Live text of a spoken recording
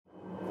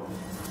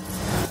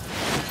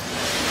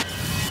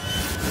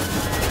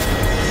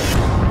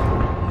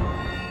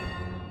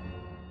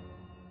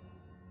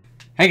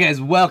Hey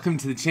guys, welcome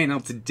to the channel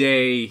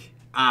today.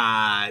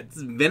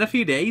 It's been a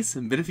few days.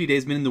 Been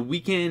in the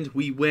weekend.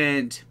 We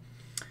went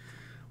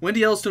to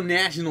Yellowstone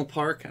National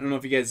Park. I don't know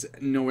if you guys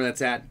know where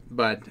that's at,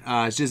 but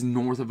it's just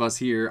north of us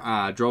here.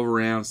 Drove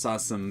around, saw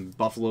some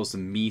buffalo,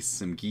 some meese,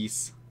 some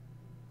geese.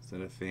 Is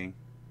that a thing?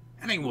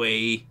 Anyway,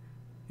 yeah,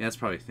 that's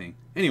probably a thing.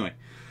 Anyway,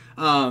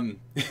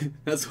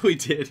 that's what we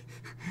did.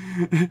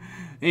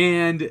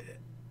 And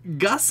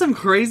got some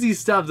crazy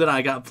stuff that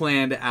I got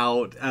planned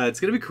out.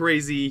 It's gonna be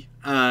crazy.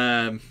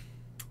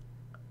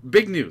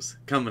 Big news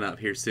coming up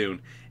here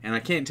soon, and I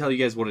can't tell you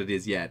guys what it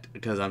is yet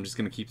because I'm just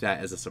gonna keep that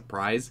as a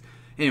surprise.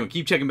 Anyway,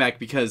 keep checking back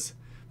because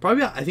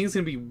probably I think it's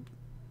gonna be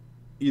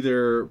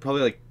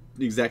probably like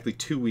exactly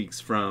 2 weeks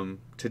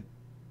from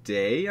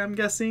today, I'm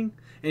guessing.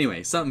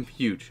 Anyway, something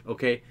huge.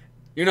 Okay,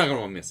 you're not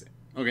gonna want to miss it.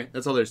 Okay,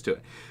 that's all there's to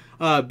it.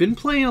 Been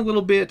playing a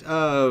little bit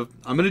of...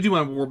 I'm going to do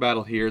my war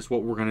battle here. Is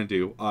what we're going to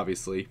do,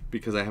 obviously,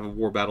 because I have a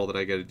war battle that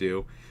I got to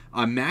do.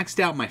 I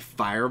maxed out my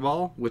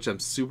fireball, which I'm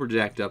super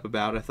jacked up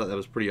about. I thought that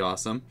was pretty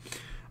awesome.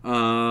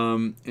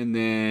 And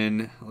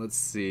then, let's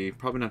see.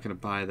 Probably not going to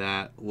buy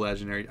that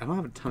legendary. I don't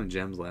have a ton of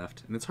gems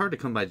left, and it's hard to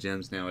come by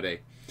gems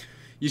nowadays.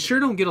 You sure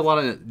don't get a lot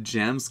of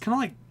gems. Kind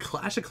of like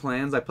Clash of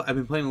Clans. I've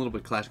been playing a little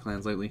bit of Clash of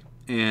Clans lately,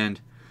 and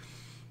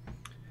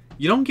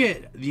you don't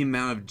get the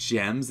amount of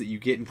gems that you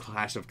get in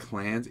Clash of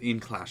Clans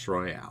in Clash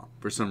Royale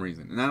for some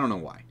reason. And I don't know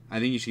why. I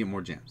think you should get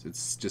more gems.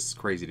 It's just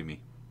crazy to me.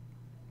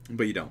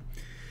 But you don't.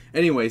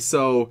 Anyway,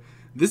 so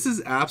this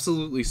is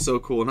absolutely so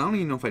cool. And I don't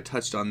even know if I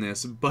touched on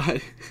this,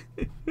 but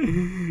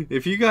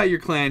if you got your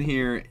clan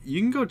here,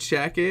 you can go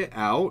check it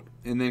out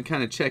and then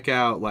kind of check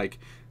out like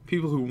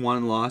people who won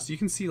and lost. You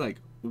can see like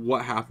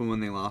what happened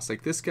when they lost.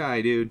 Like this guy,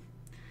 dude,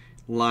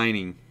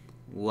 lightning.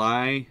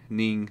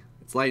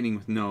 It's lightning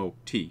with no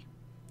T.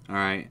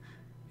 Alright,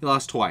 he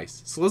lost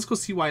twice. So let's go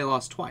see why he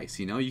lost twice,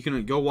 you know? You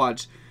can go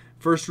watch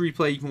first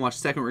replay, you can watch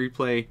second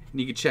replay, and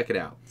you can check it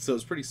out. So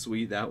it's pretty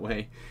sweet that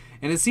way.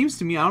 And it seems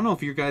to me, I don't know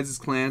if your guys'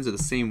 clans are the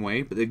same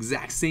way, but the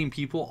exact same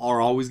people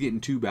are always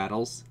getting 2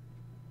 battles.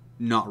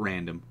 Not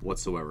random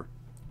whatsoever.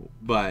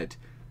 But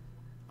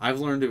I've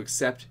learned to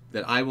accept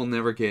that I will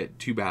never get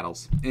 2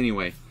 battles.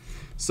 Anyway,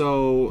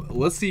 so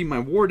let's see my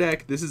war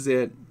deck. This is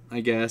it,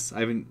 I guess. I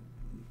haven't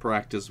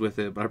practice with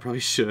it, but I probably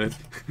should.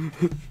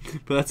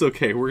 But that's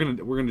okay. We're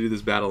gonna do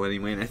this battle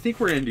anyway, and I think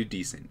we're gonna do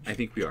decent. I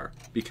think we are,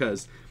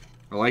 because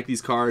I like these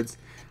cards.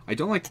 I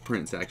don't like the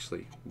prints,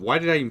 actually. Why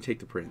did I even take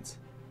the prints?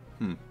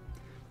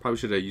 Probably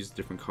should have used a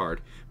different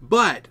card.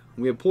 But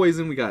we have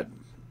poison. We got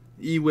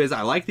E-Wiz.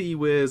 I like the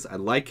E-Wiz. I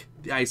like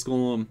the Ice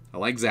Golem. I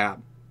like Zap.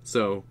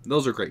 So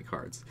those are great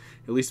cards.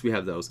 At least we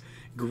have those.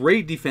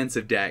 Great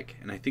defensive deck,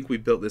 and I think we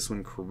built this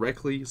one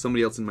correctly.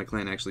 Somebody else in my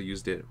clan actually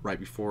used it right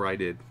before I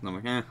did. And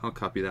I'm like, I'll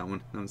copy that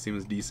one. That one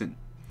seems decent.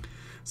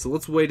 So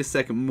let's wait a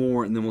second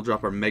more, and then we'll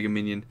drop our Mega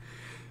Minion.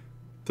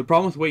 The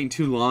problem with waiting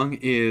too long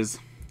is,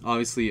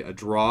 obviously, a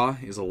draw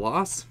is a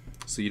loss.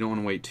 So you don't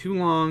want to wait too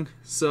long.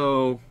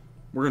 So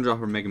we're going to drop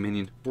our Mega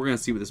Minion. We're going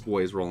to see what this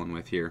boy is rolling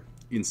with here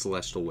in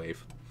Celestial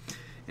Wave.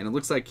 And it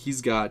looks like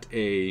he's got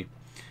a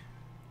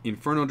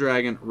Inferno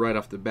Dragon right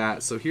off the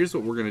bat. So here's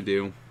what we're going to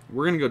do.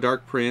 We're going to go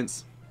Dark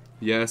Prince.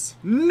 Yes.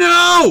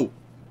 No!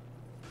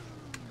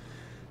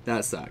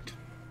 That sucked.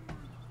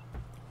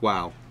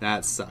 Wow,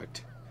 that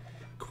sucked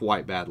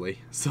quite badly.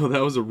 So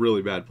that was a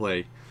really bad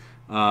play.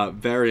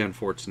 Very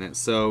unfortunate.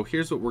 So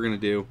here's what we're going to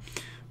do.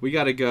 We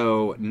got to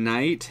go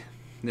Knight.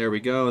 There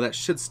we go. That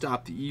should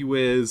stop the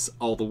E-Wiz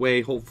all the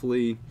way,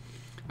 hopefully.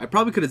 I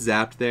probably could have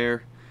zapped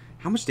there.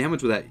 How much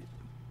damage would that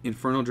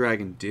Inferno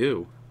Dragon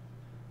do?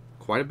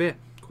 Quite a bit.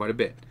 Quite a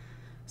bit.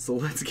 So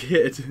let's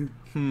get...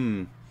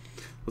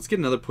 Let's get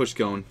another push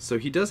going. So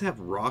he does have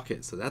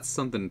Rocket, so that's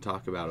something to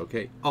talk about,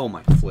 okay? Oh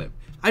my flip.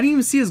 I didn't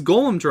even see his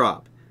Golem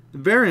drop.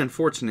 Very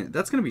unfortunate.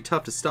 That's going to be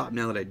tough to stop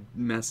now that I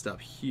messed up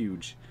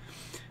huge.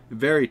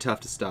 Very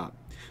tough to stop.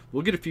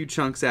 We'll get a few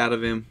chunks out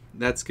of him.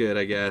 That's good,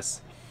 I guess.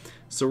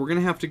 So we're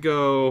going to have to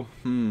go...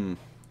 Yeah,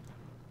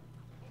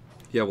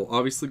 we'll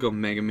obviously go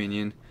Mega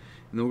Minion.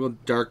 And then we'll go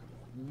Dark...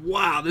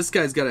 Wow, this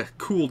guy's got a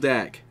cool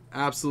deck.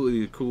 Absolutely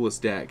the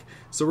coolest deck.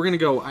 So we're going to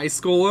go Ice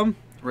Golem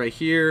right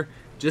here,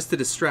 just to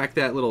distract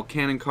that little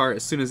cannon cart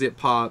as soon as it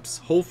pops.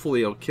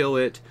 Hopefully it'll kill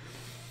it.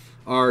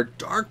 Our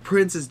Dark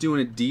Prince is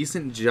doing a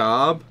decent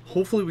job.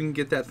 Hopefully we can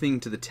get that thing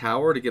to the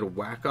tower to get a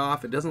whack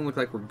off. It doesn't look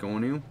like we're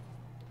going to.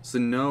 So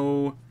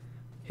no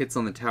hits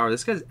on the tower.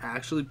 This guy's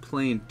actually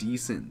playing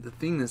decent. The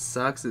thing that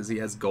sucks is he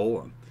has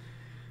Golem.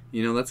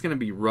 You know, that's going to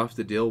be rough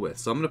to deal with.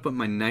 So I'm going to put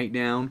my Knight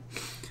down,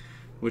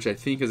 which I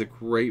think is a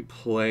great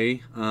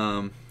play.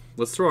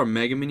 Let's throw our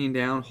Mega Minion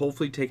down.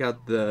 Hopefully take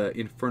out the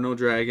Inferno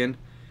Dragon.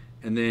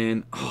 And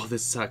then, oh,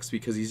 this sucks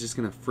because he's just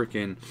going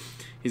to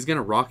he's going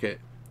to rocket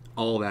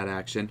all that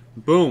action.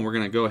 Boom, we're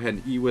going to go ahead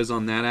and E-Wiz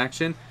on that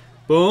action.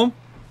 Boom,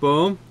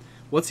 boom.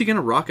 What's he going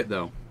to rocket,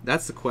 though?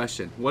 That's the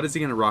question. What is he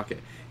going to rocket?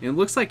 And it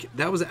looks like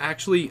that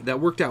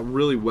worked out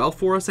really well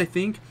for us, I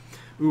think.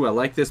 Ooh, I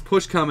like this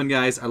push coming,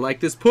 guys. I like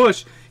this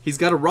push. He's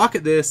got to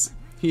rocket this.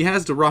 He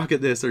has to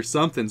rocket this or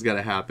something's got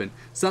to happen.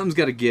 Something's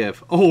got to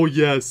give. Oh,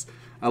 yes.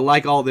 I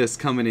like all this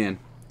coming in.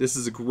 This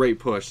is a great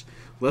push.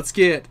 Let's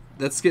get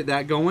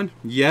that going.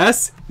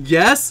 Yes.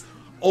 Yes.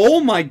 Oh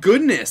my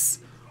goodness.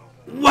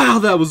 Wow,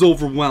 that was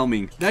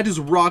overwhelming. That just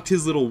rocked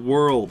his little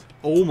world.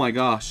 Oh my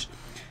gosh.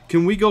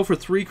 Can we go for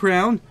 3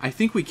 crown? I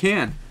think we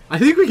can. I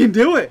think we can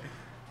do it.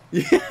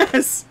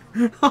 Yes.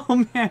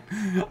 Oh man.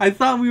 I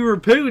thought we were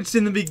poached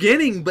in the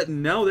beginning, but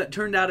no, that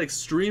turned out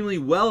extremely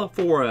well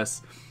for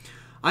us.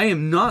 I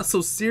am not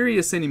so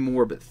serious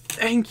anymore, but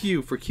thank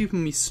you for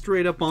keeping me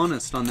straight up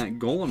honest on that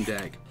golem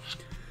deck.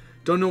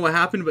 Don't know what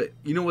happened, but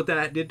you know what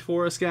that did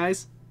for us,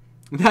 guys?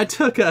 That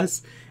took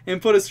us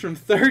and put us from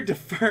 3rd to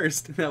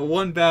 1st in that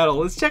one battle.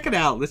 Let's check it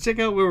out. Let's check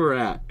out where we're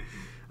at.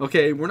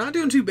 Okay, we're not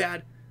doing too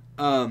bad.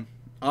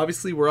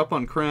 Obviously, we're up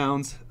on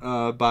crowns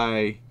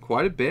by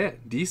quite a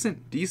bit.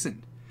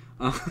 Decent.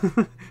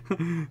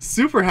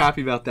 Super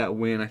happy about that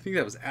win. I think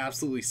that was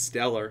absolutely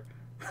stellar.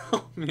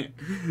 Oh man,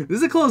 this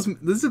is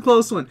a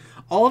close one.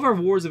 All of our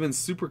wars have been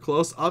super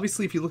close.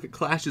 Obviously, if you look at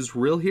Clash's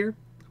Real here,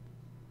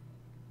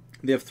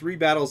 they have 3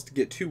 battles to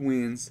get 2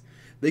 wins.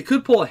 They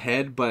could pull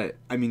ahead, but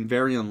I mean,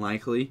 very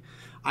unlikely.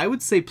 I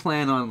would say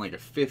plan on like a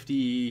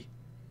 30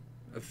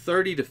 to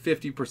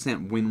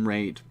 50% win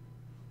rate.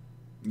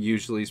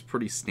 Usually is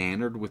pretty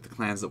standard with the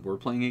clans that we're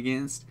playing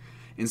against.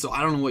 And so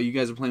I don't know what you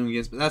guys are playing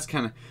against, but that's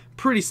kind of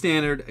pretty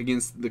standard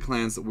against the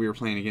clans that we were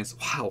playing against.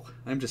 Wow,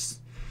 I'm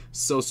just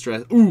so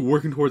stressed. Ooh,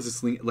 working towards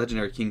this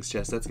legendary king's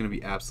chest. That's going to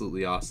be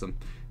absolutely awesome.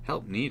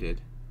 Help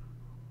needed.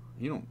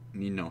 You don't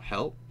need no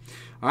help.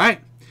 All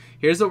right,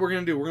 here's what we're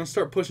going to do. We're going to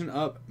start pushing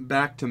up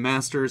back to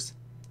masters.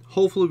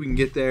 Hopefully we can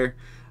get there.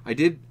 I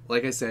did,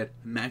 like I said,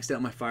 maxed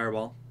out my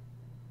fireball,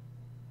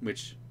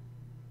 which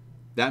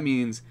that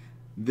means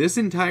this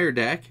entire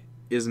deck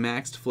is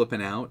maxed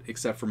flipping out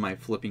except for my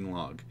flipping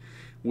log,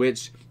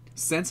 which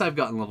since I've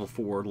gotten level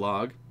 4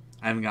 log,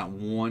 I haven't got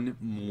one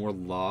more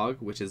log,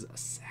 which is a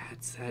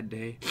sad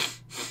day.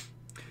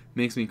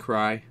 Makes me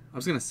cry. I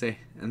was going to say,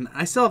 and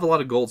I still have a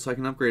lot of gold, so I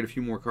can upgrade a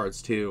few more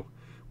cards too,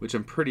 which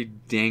I'm pretty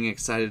dang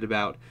excited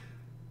about.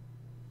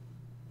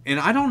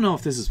 And I don't know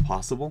if this is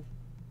possible,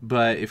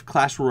 but if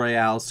Clash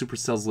Royale,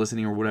 Supercell's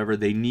listening or whatever,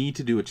 they need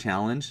to do a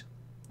challenge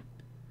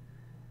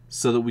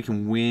so that we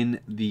can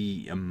win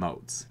the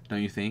emotes,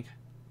 don't you think?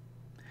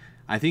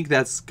 I think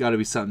that's got to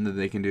be something that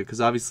they can do, because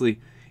obviously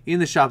in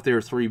the shop there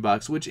are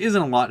 $3, which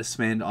isn't a lot to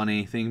spend on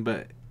anything,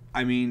 but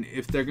I mean,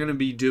 if they're going to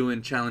be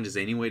doing challenges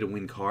anyway to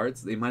win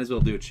cards, they might as well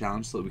do a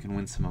challenge so that we can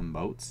win some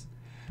emotes.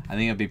 I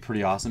think that'd be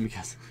pretty awesome,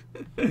 because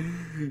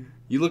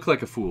you look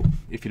like a fool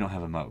if you don't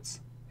have emotes.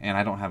 And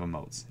I don't have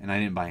emotes, and I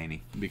didn't buy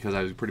any because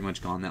I was pretty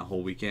much gone that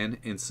whole weekend,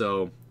 and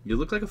so you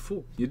look like a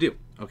fool. You do,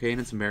 okay? And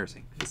it's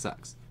embarrassing. It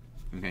sucks,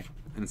 okay?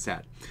 And it's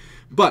sad.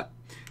 But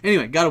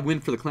anyway, got a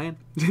win for the clan.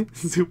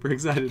 Super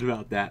excited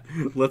about that.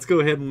 Let's go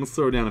ahead and let's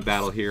throw down a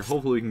battle here.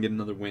 Hopefully we can get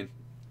another win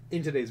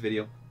in today's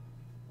video.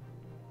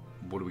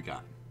 What do we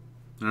got?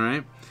 All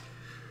right.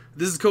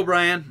 This is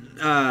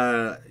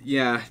Cobrian.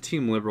 Yeah,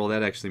 Team Liberal.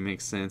 That actually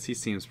makes sense. He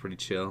seems pretty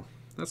chill.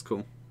 That's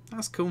cool.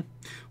 That's cool.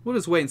 We'll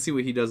just wait and see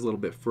what he does a little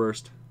bit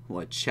first.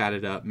 We'll chat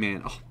it up.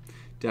 Man, oh,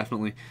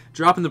 definitely.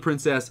 Dropping the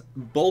princess.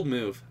 Bold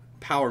move.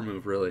 Power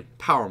move, really.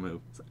 Power move.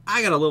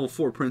 I got a level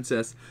 4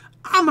 princess.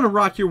 I'm going to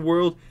rock your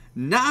world.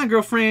 Nah,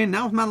 girlfriend.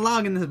 Not with my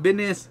log in this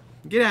business.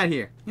 Get out of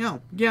here.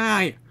 Yo, get out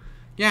of here.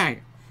 Get out of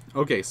here.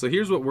 Okay, so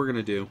here's what we're going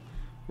to do.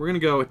 We're going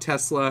to go with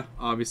Tesla,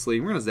 obviously.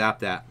 We're going to zap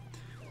that.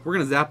 We're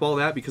going to zap all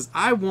that because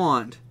I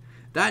want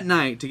that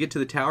knight to get to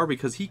the tower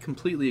because he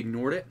completely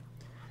ignored it.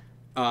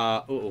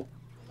 Uh-oh.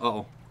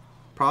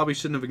 Probably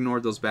shouldn't have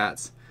ignored those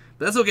bats.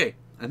 But that's okay.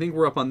 I think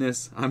we're up on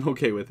this. I'm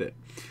okay with it.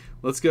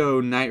 Let's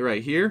go knight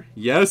right here.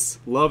 Yes.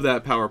 Love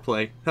that power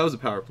play. That was a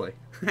power play.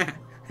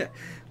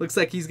 Looks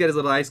like he's got his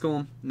little ice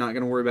golem. Not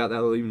going to worry about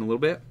that even a little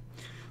bit.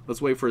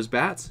 Let's wait for his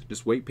bats.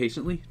 Just wait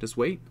patiently. Just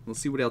wait. Let's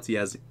see what else he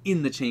has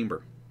in the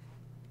chamber.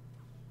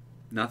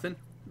 Nothing?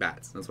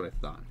 Bats. That's what I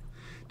thought.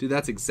 Dude,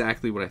 that's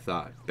exactly what I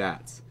thought.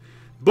 Bats.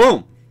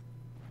 Boom!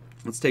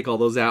 Let's take all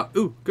those out.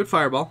 Ooh, good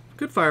fireball.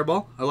 Good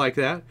fireball. I like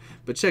that.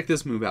 But check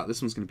this move out.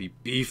 This one's going to be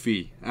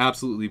beefy.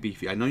 Absolutely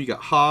beefy. I know you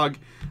got hog.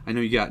 I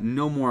know you got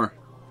no more.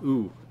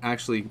 Ooh,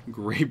 actually,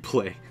 great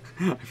play.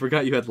 I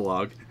forgot you had the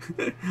log.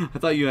 I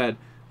thought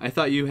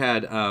you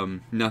had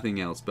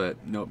nothing else, but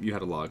nope, you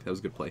had a log. That was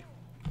a good play.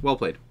 Well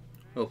played.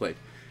 Well played.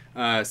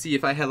 See,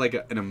 if I had like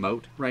an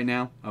emote right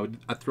now,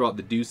 I'd throw out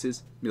the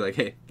deuces. Be like,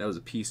 hey, that was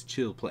a peace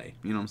chill play.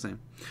 You know what I'm saying?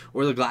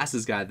 Or the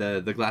glasses guy,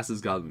 the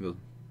glasses goblin.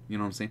 You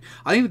know what I'm saying?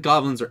 I think the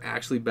goblins are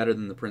actually better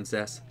than the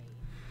princess.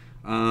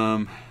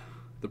 The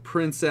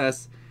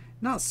princess,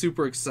 not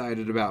super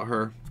excited about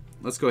her.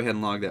 Let's go ahead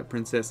and log that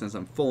princess since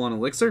I'm full on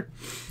elixir.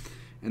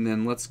 And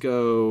then let's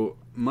go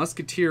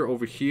musketeer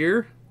over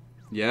here.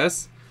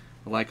 Yes.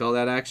 I like all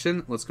that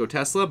action. Let's go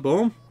Tesla.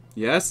 Boom.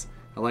 Yes.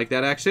 I like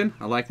that action.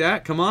 I like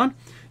that. Come on.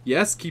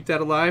 Yes. Keep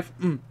that alive.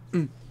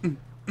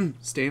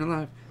 Staying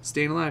alive.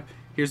 Staying alive.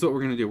 Here's what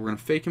we're going to do. We're going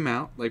to fake him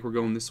out like we're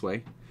going this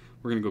way.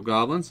 We're going to go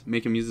goblins,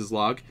 make him use his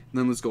log, and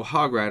then let's go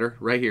hog rider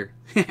right here.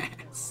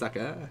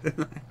 Sucker.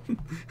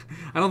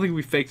 I don't think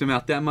we faked him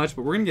out that much,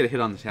 but we're going to get a hit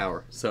on the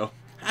tower. So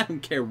I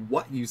don't care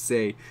what you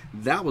say.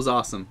 That was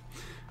awesome.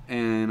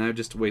 And I've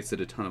just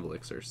wasted a ton of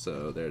elixir,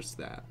 so there's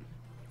that.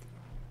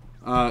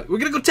 We're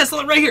gonna go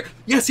Tesla right here.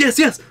 Yes, yes,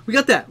 yes. We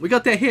got that. We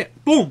got that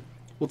hit. Boom.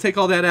 We'll take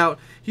all that out.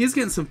 He's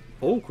getting some...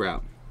 Oh,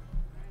 crap.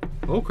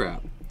 Oh,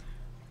 crap.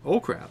 Oh,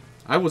 crap.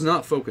 I was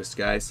not focused,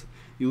 guys.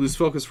 You lose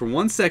focus for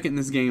 1 second in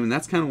this game, and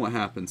that's kind of what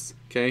happens.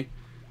 Okay?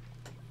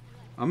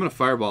 I'm gonna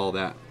fireball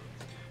that.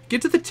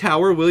 Get to the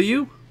tower, will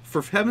you?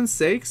 For heaven's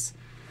sakes.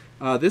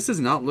 This is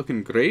not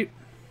looking great.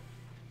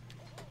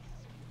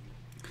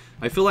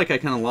 I feel like I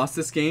kind of lost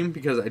this game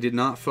because I did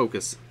not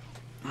focus.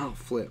 Oh,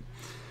 flip.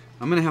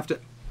 I'm gonna have to...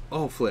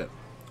 Oh, flip.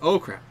 Oh,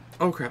 crap.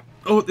 Oh, crap.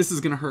 Oh, this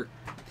is gonna hurt.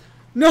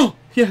 No!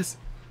 Yes!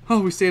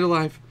 Oh, we stayed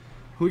alive.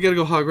 We gotta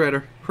go Hog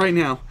Rider. Right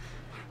now.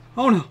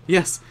 Oh, no.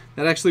 Yes.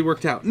 That actually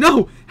worked out.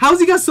 No! How's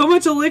he got so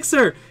much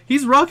elixir?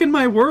 He's rocking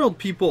my world,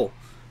 people.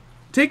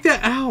 Take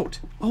that out.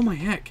 Oh, my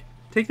heck.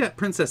 Take that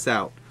princess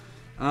out.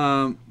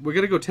 We're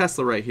gonna go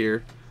Tesla right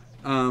here.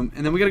 And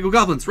then we gotta go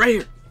Goblins right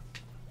here.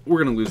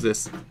 We're gonna lose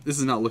this. This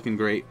is not looking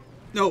great.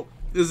 No,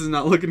 this is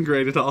not looking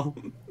great at all.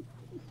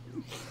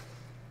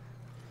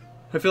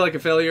 I feel like a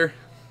failure.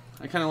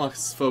 I kind of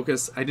lost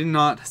focus. I did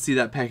not see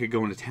that packet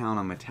go into town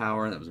on my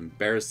tower. That was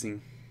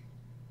embarrassing.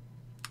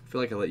 I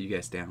feel like I let you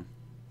guys down.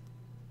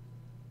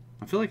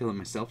 I feel like I let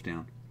myself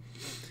down.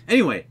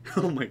 Anyway,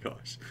 oh my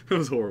gosh, that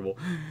was horrible.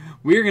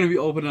 We're going to be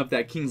opening up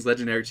that King's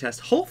Legendary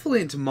chest,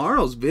 hopefully in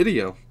tomorrow's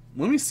video.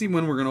 Let me see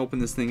when we're going to open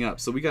this thing up.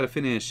 So we got to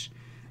finish,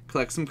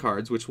 collect some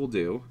cards, which we'll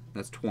do.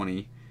 That's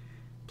 20.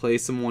 Play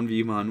some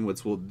 1v1,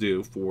 which we'll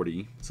do,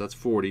 40. So that's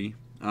 40.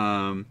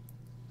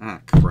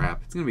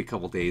 Crap. It's going to be a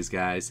couple days,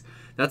 guys.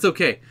 That's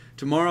okay.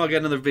 Tomorrow I'll get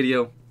another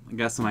video. I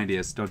got some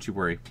ideas. Don't you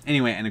worry.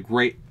 Anyway, and a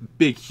great,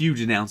 big, huge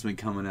announcement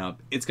coming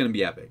up. It's going to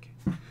be epic.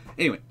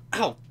 Anyway.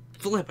 Ow!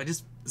 Flip. I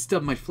just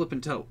stubbed my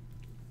flipping toe.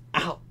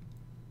 Ow!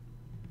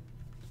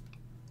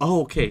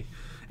 Oh, okay.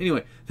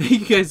 Anyway, thank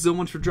you guys so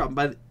much for dropping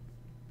by the...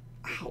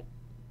 Ow!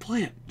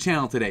 Plant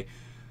channel today.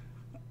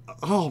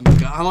 Oh my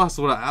god.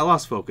 I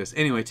lost focus.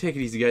 Anyway, take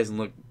it easy, guys, and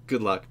look.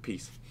 Good luck.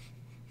 Peace.